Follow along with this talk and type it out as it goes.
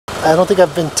I don't think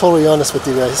I've been totally honest with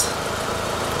you guys.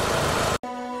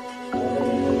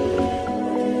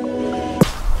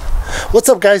 What's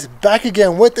up guys, back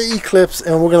again with the Eclipse,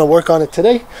 and we're gonna work on it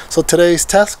today. So today's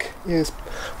task is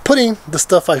putting the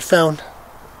stuff I found,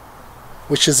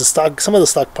 which is the stock, some of the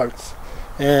stock parts,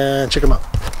 and check them out.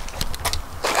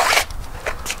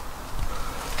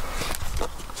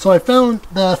 So I found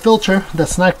the filter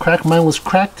that's not cracked. Mine was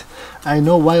cracked. I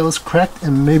know why it was cracked,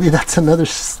 and maybe that's another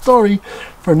story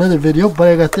for another video, but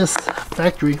I got this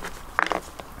factory,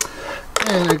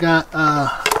 and I got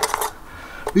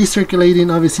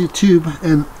recirculating obviously tube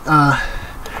and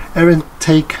air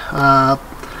intake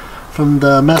from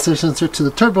the master sensor to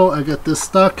the turbo. I got this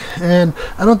stock, and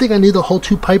I don't think I need the whole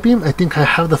tube piping. I think I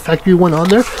have the factory one on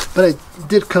there, but I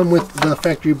did come with the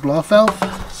factory blow valve,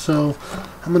 so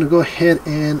I'm gonna go ahead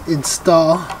and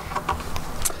install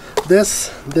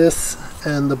this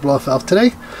and the blow valve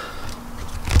today.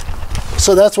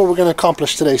 So that's what we're gonna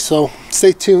accomplish today, so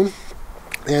stay tuned.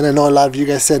 And I know a lot of you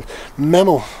guys said,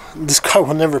 Memo, this car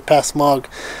will never pass smog.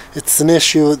 It's an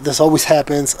issue. This always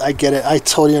happens. I get it. I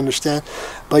totally understand.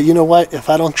 But you know what? If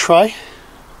I don't try,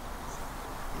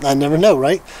 I never know,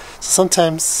 right? So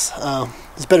sometimes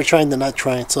it's better trying than not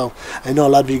trying. So I know a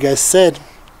lot of you guys said,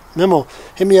 Memo,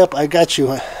 hit me up. I got you.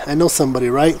 I know somebody,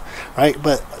 right?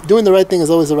 But doing the right thing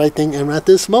is always the right thing. And at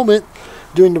this moment,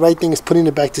 doing the right thing is putting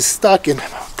it back to stock and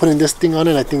putting this thing on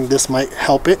it. I think this might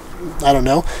help it. I don't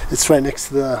know. It's right next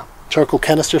to the charcoal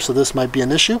canister, so this might be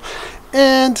an issue,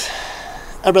 and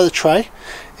I'd rather try.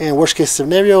 And worst case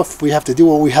scenario, if we have to do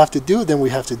what we have to do, then we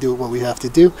have to do what we have to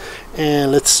do.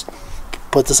 And let's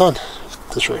put this on.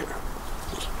 This right here.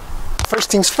 First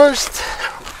things first,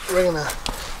 we're gonna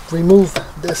remove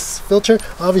this filter.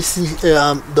 Obviously,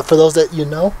 for those that you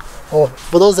know, or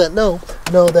for those that know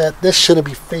that this shouldn't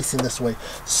be facing this way.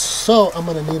 So I'm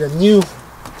gonna need a new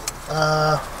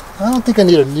I don't think I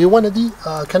need a new one of these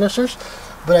canisters,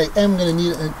 but I am going to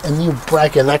need a new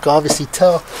bracket, and I can obviously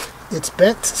tell it's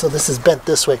bent, so this is bent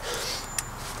this way.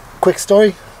 Quick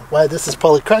story, why this is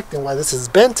probably cracked and why this is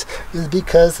bent is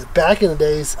because back in the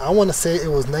days, I want to say it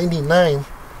was 99,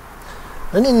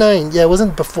 yeah, it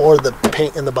wasn't before the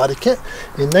paint and the body kit.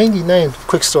 In 99,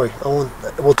 quick story,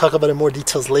 we'll talk about it in more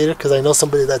details later because I know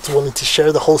somebody that's willing to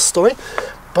share the whole story,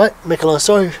 but make a long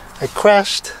story, I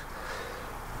crashed,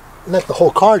 not the whole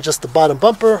car, just the bottom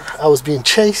bumper. I was being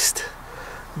chased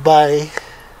by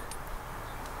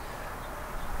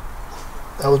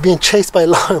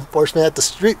law enforcement at the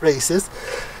street races,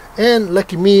 and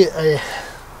lucky me, I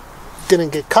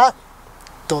didn't get caught.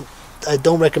 I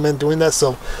don't recommend doing that,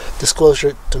 so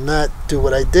disclosure, do not do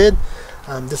what I did.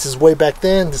 This is way back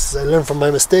then. I learned from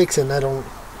my mistakes, and I don't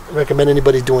recommend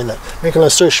anybody doing that. Make a long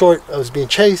story short, I was being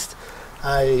chased.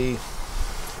 I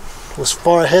was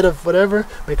far ahead of whatever.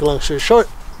 Make a long story short,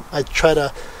 I tried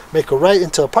to make a right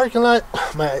into a parking lot.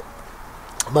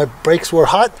 My brakes were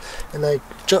hot, and I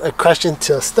crashed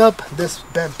into a stub. This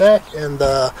bent back, and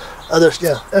the other,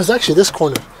 yeah, it was actually this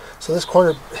corner. So this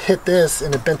corner hit this,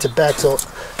 and it bent it back. So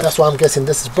that's why I'm guessing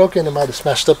this is broken. It might have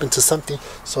smashed up into something.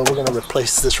 So we're gonna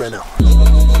replace this right now.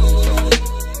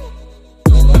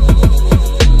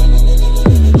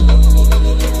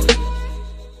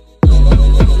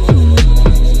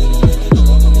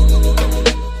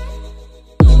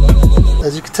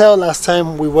 As you can tell, last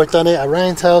time we worked on it at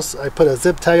Ryan's house, I put a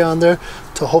zip tie on there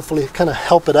to hopefully kind of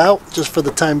help it out just for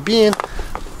the time being.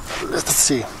 Let's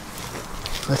see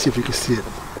if you can see it.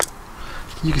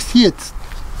 You can see it's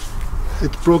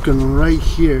broken right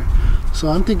here. So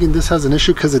I'm thinking this has an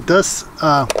issue because it does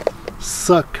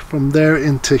suck from there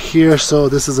into here. So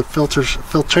this is a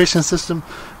filtration system.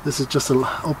 This is just an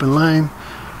open line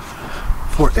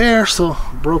for air. So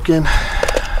broken,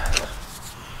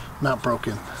 not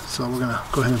broken. So we're gonna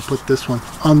go ahead and put this one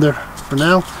on there for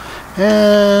now,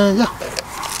 and yeah.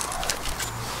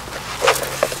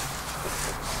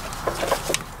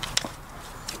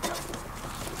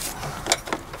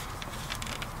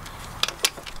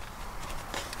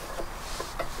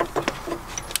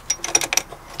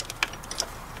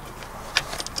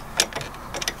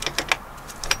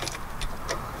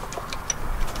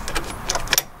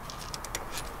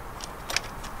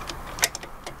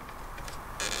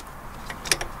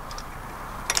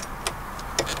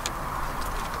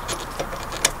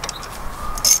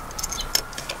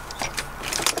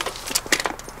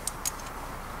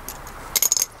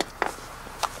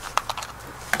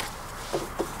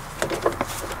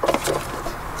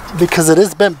 because it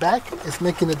is bent back, it's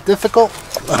making it difficult.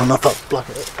 I don't know if I'll block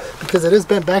it. Because it is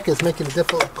bent back, it's making it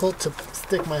difficult to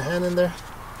stick my hand in there.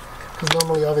 Because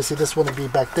normally, obviously, this wouldn't be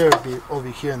back there, it'd be over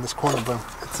here in this corner, but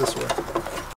it's this way.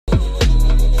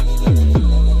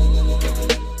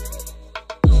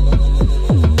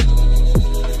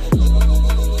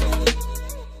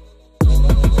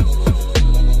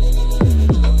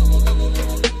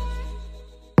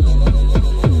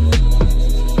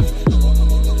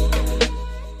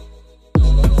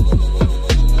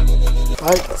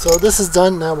 Alright, so this is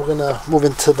done. Now we're gonna move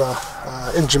into the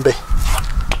engine bay.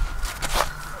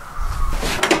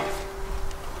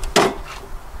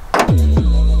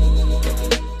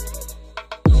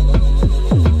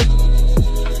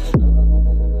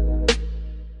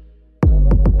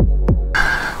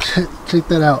 Check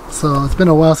that out. So it's been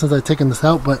a while since I've taken this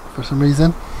out, but for some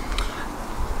reason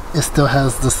it still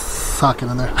has the socket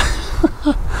in there.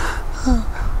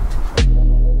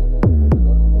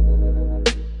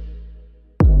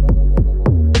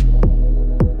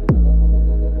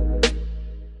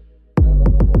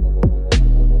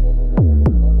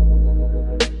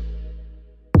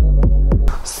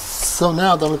 So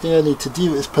now the only thing I need to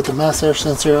do is put the mass air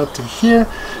sensor up to here,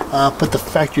 put the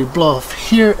factory blow off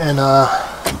here, and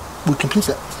we complete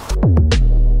that.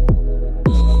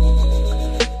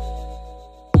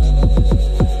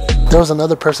 There was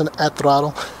another person at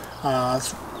THROTL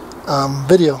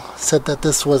video said that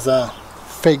this was a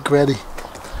fake Greddy.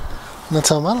 And I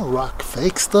tell him, I don't rock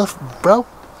fake stuff, bro.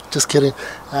 Just kidding.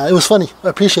 It was funny. I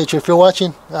appreciate you. If you're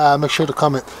watching, make sure to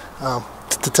comment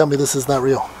to tell me this is not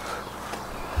real.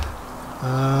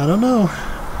 I don't know.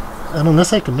 I don't know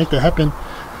unless I can make that happen.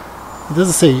 It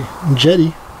doesn't say Jetty.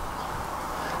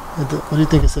 What do you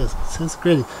think it says? It says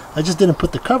Greddy. I just didn't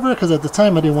put the cover because at the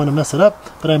time I didn't want to mess it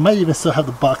up. But I might even still have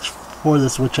the box for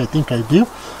this, which I think I do.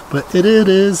 But it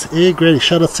is a Greddy.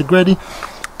 Shout outs to Greddy.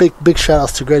 Big shout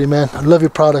outs to Greddy, man. I love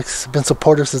your products. Been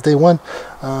supporters since day one.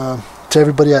 To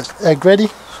everybody at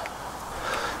Greddy.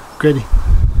 Greddy.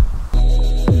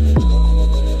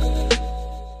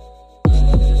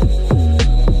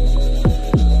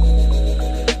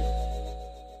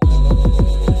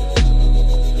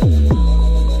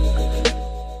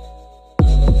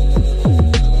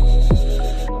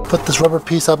 Put this rubber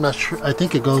piece up, not sure, I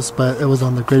think it goes, but it was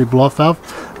on the Greddy blow-off valve,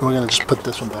 and we're gonna just put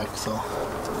this one back. So,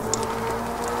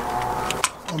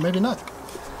 or maybe not.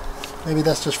 Maybe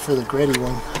that's just for the Greddy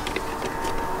one.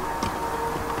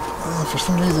 For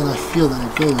some reason, I feel that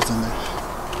it goes in there.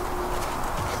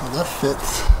 Well, that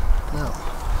fits. Now,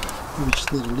 we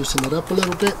just need to loosen it up a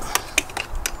little bit.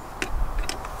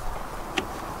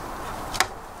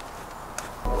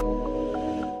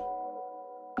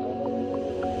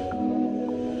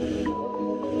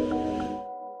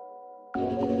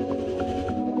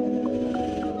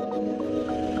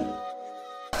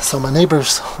 So my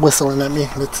neighbor's whistling at me.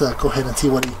 Let's go ahead and see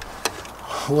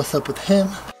what's up with him.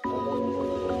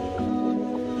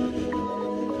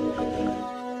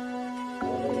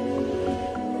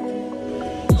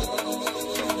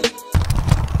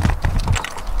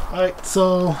 Alright,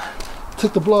 so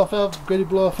took the blow-off valve, Greddy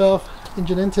blow-off valve,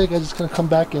 engine intake. I'm just gonna come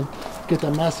back and get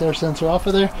that mass air sensor off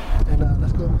of there, and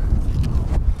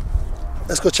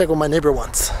let's go check what my neighbor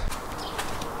wants.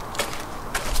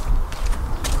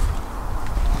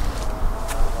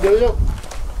 Yo.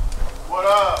 What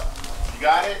up? You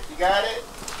got it? You got it?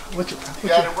 You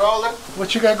got it rolling?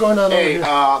 What you got going on over here?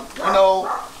 You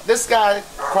know, this guy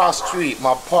across the street,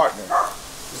 my partner,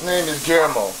 his name is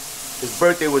Guillermo. His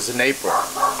birthday was in April.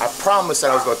 I promised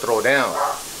that I was going to throw down.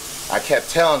 I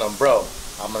kept telling him, bro,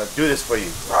 I'm going to do this for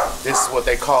you. This is what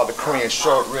they call the Korean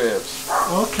short ribs.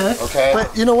 Okay. Okay?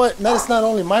 But you know what? It's not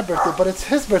only my birthday, but it's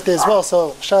his birthday as well.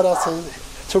 So shout out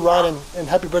to Rod and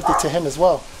happy birthday to him as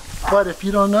well. But if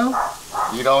you don't know,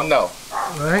 you don't know.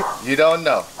 Right? You don't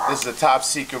know. This is the top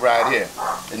secret right here.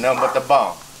 It's nothing but the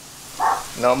bomb.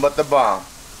 Nothing but the bomb.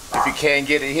 If you can't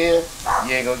get it here,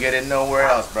 you ain't gonna get it nowhere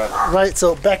else, brother. Right,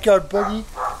 so Backyard Boogie,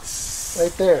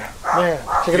 right there. Man,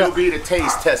 check it out. You'll be the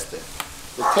taste tester.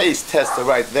 The taste tester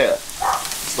right there.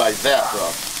 It's like that, bro.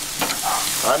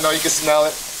 I know you can smell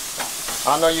it.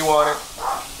 I know you want it.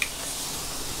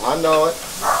 I know it.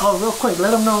 Oh, real quick, let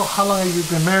them know how long have you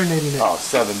been marinating it? Oh,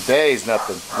 7 days,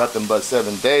 nothing but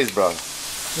 7 days, bro.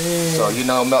 Man. So, you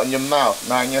know, melt in your mouth,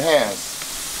 not in your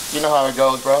hands. You know how it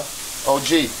goes, bro.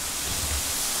 OG.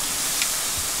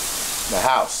 The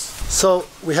house. So,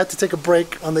 we had to take a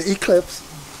break on the Eclipse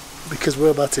because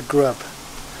we're about to grub.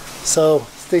 So,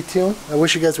 stay tuned. I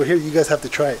wish you guys were here. You guys have to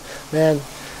try it. Man,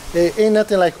 it ain't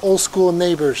nothing like old school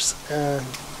neighbors.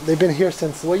 They've been here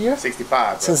since what year? 65.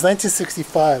 Bro. Since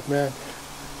 1965, man.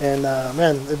 And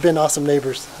man, they've been awesome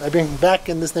neighbors. I've been back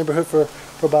in this neighborhood for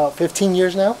about 15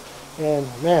 years now. And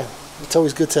man, it's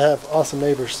always good to have awesome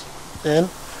neighbors. And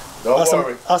Don't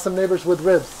worry. Awesome neighbors with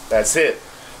ribs. That's it.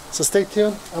 So stay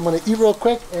tuned. I'm going to eat real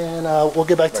quick and we'll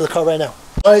get back to the car right now.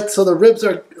 Alright, so the ribs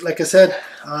are, like I said,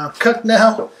 cooked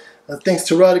now. Thanks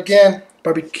to Rod again.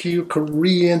 Barbecue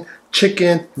Korean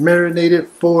chicken marinated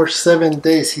for 7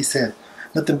 days, he said.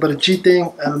 Nothing but a G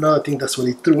thing. I don't know. I think that's what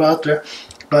he threw out there.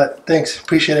 But thanks.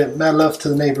 Appreciate it. Mad love to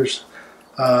the neighbors.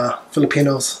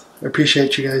 Filipinos. I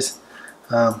appreciate you guys.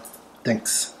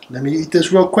 Thanks. Let me eat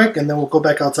this real quick and then we'll go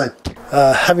back outside.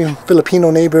 Having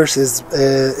Filipino neighbors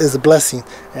is a blessing,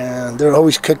 and they're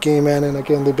always cooking, man. And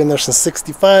again, they've been there since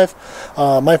 '65.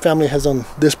 My family has owned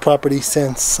this property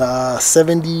since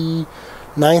 '79,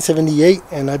 '78,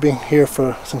 and I've been here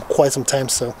for quite some time.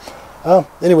 So,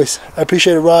 anyways, I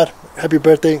appreciate it, Rod. Happy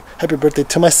birthday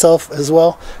to myself as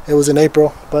well. It was in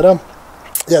April, but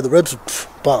yeah, the ribs,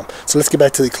 bomb. So let's get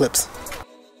back to the Eclipse.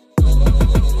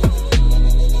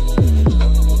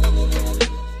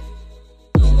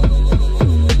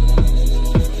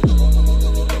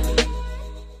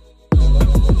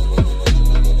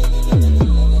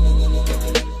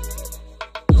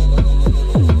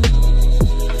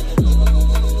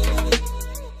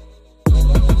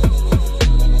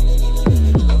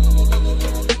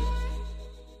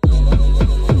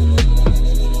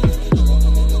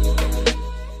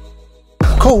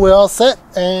 Cool, we're all set,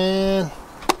 and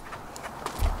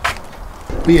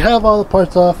we have all the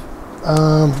parts off.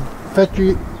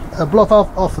 Factory blow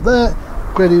valve off of that.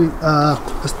 Ready.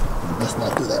 Let's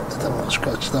not do that. I don't want to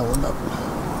scratch that one up.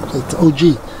 It's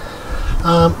OG.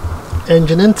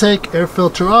 Engine intake, air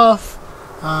filter off.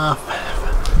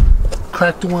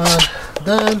 Cracked one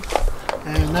done,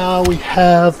 and now we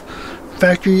have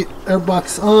factory air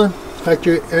box on.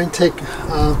 Factory air intake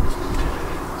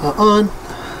on.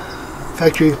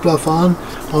 Factory bluff on,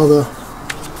 all the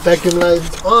vacuum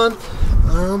lines on.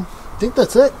 I think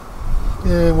that's it,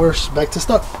 and we're back to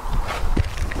start.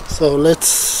 So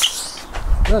let's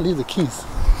leave the keys.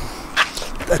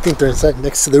 I think they're inside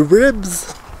next to the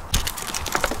ribs.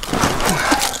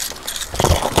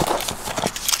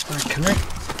 Connect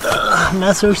the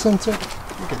master sensor.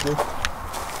 Look at this.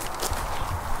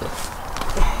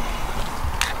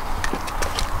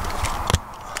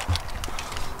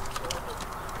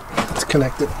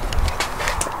 Connected.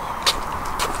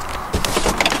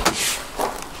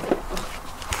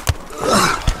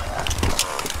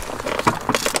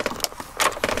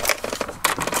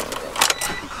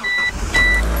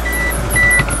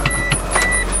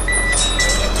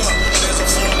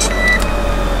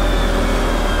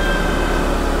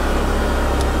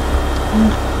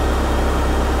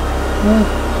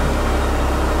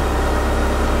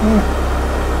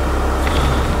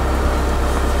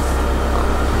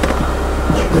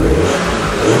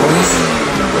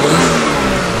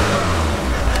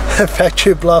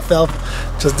 Factory blow valve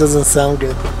just doesn't sound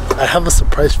good. I have a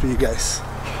surprise for you guys.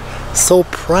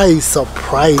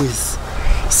 Surprise.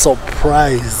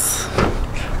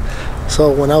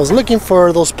 So when I was looking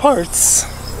for those parts,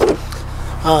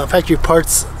 factory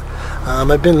parts,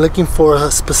 I've been looking for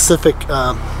a specific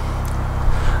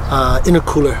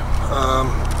intercooler,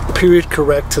 period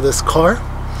correct to this car,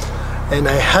 and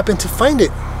I happened to find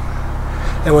it.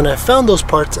 And when I found those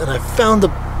parts and I found the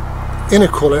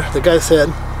intercooler, the guy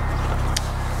said,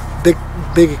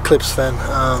 big Eclipse fan,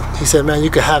 he said, man, you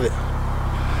could have it.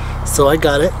 So I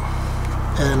got it,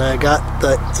 and I got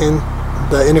the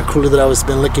intercooler that I was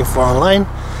been looking for online,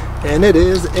 and it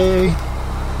is a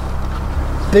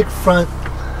big front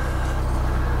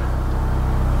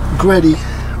gritty,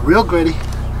 real gritty.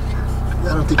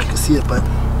 I don't think you can see it, but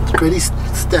it's gritty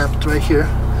stamped right here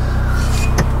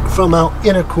from our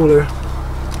intercooler.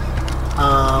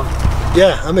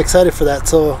 Yeah, I'm excited for that.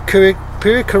 So period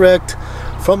correct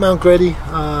front mount Grady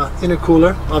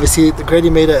intercooler. Obviously the Grady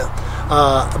made a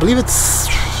I believe it's,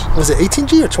 was it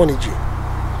 18G or 20G?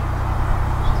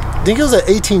 I think it was an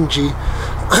 18G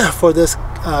for this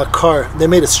car. They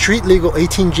made a street legal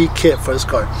 18G kit for this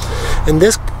car, and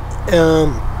this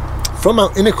front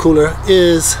mount intercooler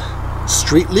is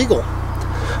street legal.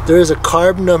 There is a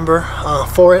carb number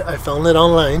for it. I found it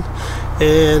online,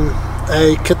 and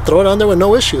I could throw it on there with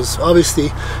no issues.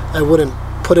 Obviously I wouldn't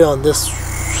put it on this.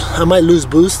 I might lose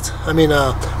boost,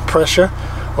 pressure,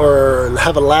 or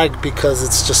have a lag because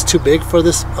it's just too big for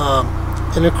this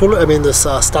intercooler, this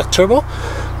stock turbo.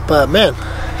 But man,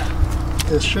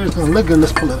 it sure is gonna look good.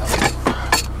 Let's pull it out.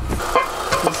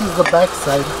 This is the back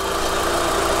side.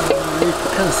 You can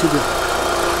kind of see the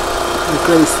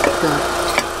gray stamp.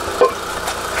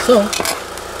 So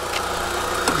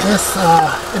this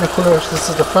intercooler, this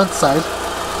is the front side,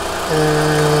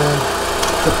 and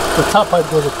the top part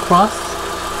goes across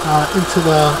into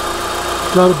the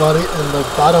throttle body, and the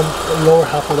bottom lower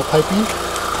half of the piping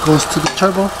goes to the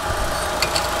turbo.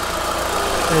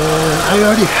 And I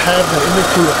already have the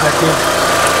intercooler package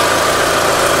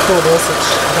for this. It's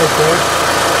right there.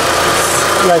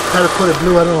 It's like kind of coated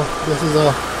blue. I don't know. This is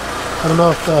I don't know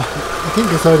if I think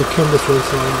this already came this way.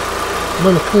 So I'm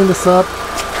gonna clean this up.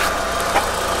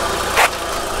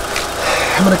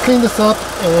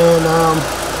 And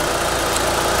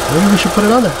maybe we should put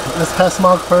it on there. Let's pass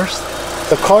Smog first.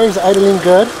 The car is idling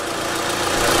good.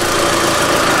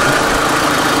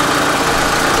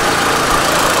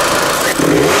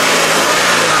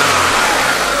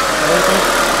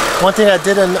 One thing I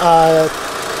didn't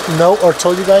know or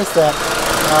told you guys that,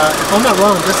 if I'm not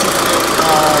wrong, this is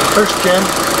first gen,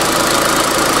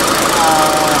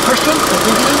 I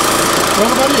think it is.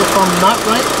 Wrong about it. If I'm not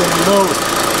right, then you know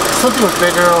something was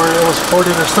bigger or it was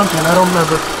ported or something. I don't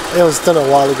remember. It was done a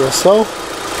while ago. So,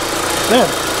 man,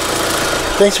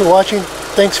 thanks for watching.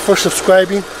 Thanks for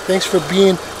subscribing. Thanks for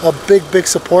being a big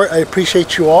support. I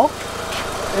appreciate you all.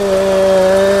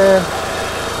 And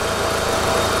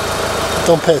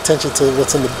don't pay attention to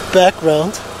what's in the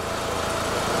background.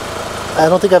 I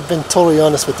don't think I've been totally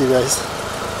honest with you guys.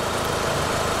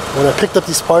 When I picked up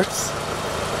these parts,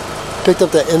 picked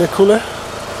up that intercooler,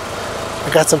 I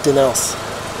got something else.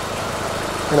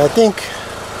 And I think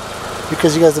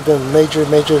because you guys have been major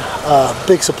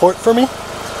big support for me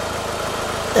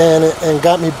and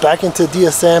got me back into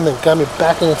DSM and got me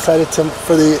back and excited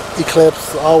for the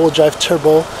Eclipse all-wheel drive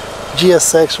turbo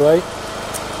Gsx, right?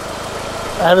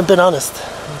 I haven't been honest,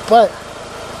 but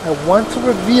I want to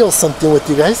reveal something with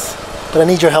you guys, but I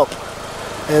need your help.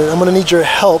 And I'm gonna need your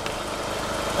help.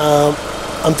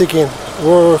 I'm thinking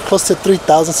we're close to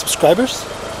 3,000 subscribers.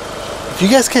 If you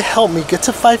guys can help me get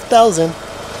to 5,000,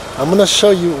 I'm gonna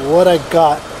show you what I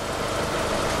got.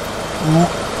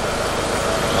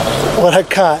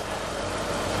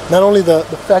 Not only the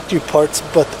factory parts,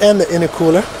 and the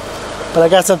intercooler, but I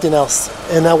got something else,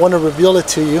 and I want to reveal it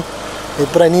to you.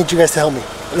 But I need you guys to help me.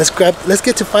 Let's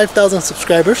get to 5,000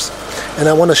 subscribers, and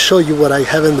I want to show you what I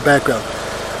have in the background.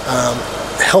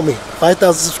 Help me,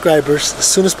 5,000 subscribers as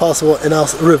soon as possible, and I'll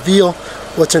reveal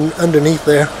what's underneath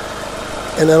there.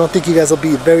 And I don't think you guys will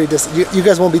be you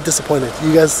guys won't be disappointed.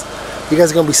 You guys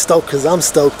are gonna be stoked because I'm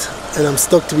stoked, and I'm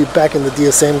stoked to be back in the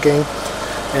DSM game.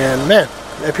 And man,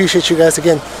 I appreciate you guys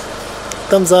again.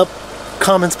 Thumbs up,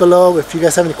 comments below if you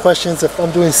guys have any questions, if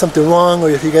I'm doing something wrong, or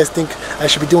if you guys think I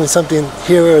should be doing something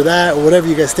here or that, or whatever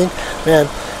you guys think. Man,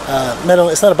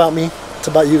 it's not about me, it's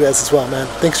about you guys as well, man.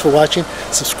 Thanks for watching.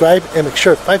 Subscribe and make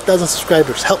sure 5,000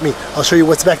 subscribers. Help me. I'll show you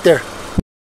what's back there.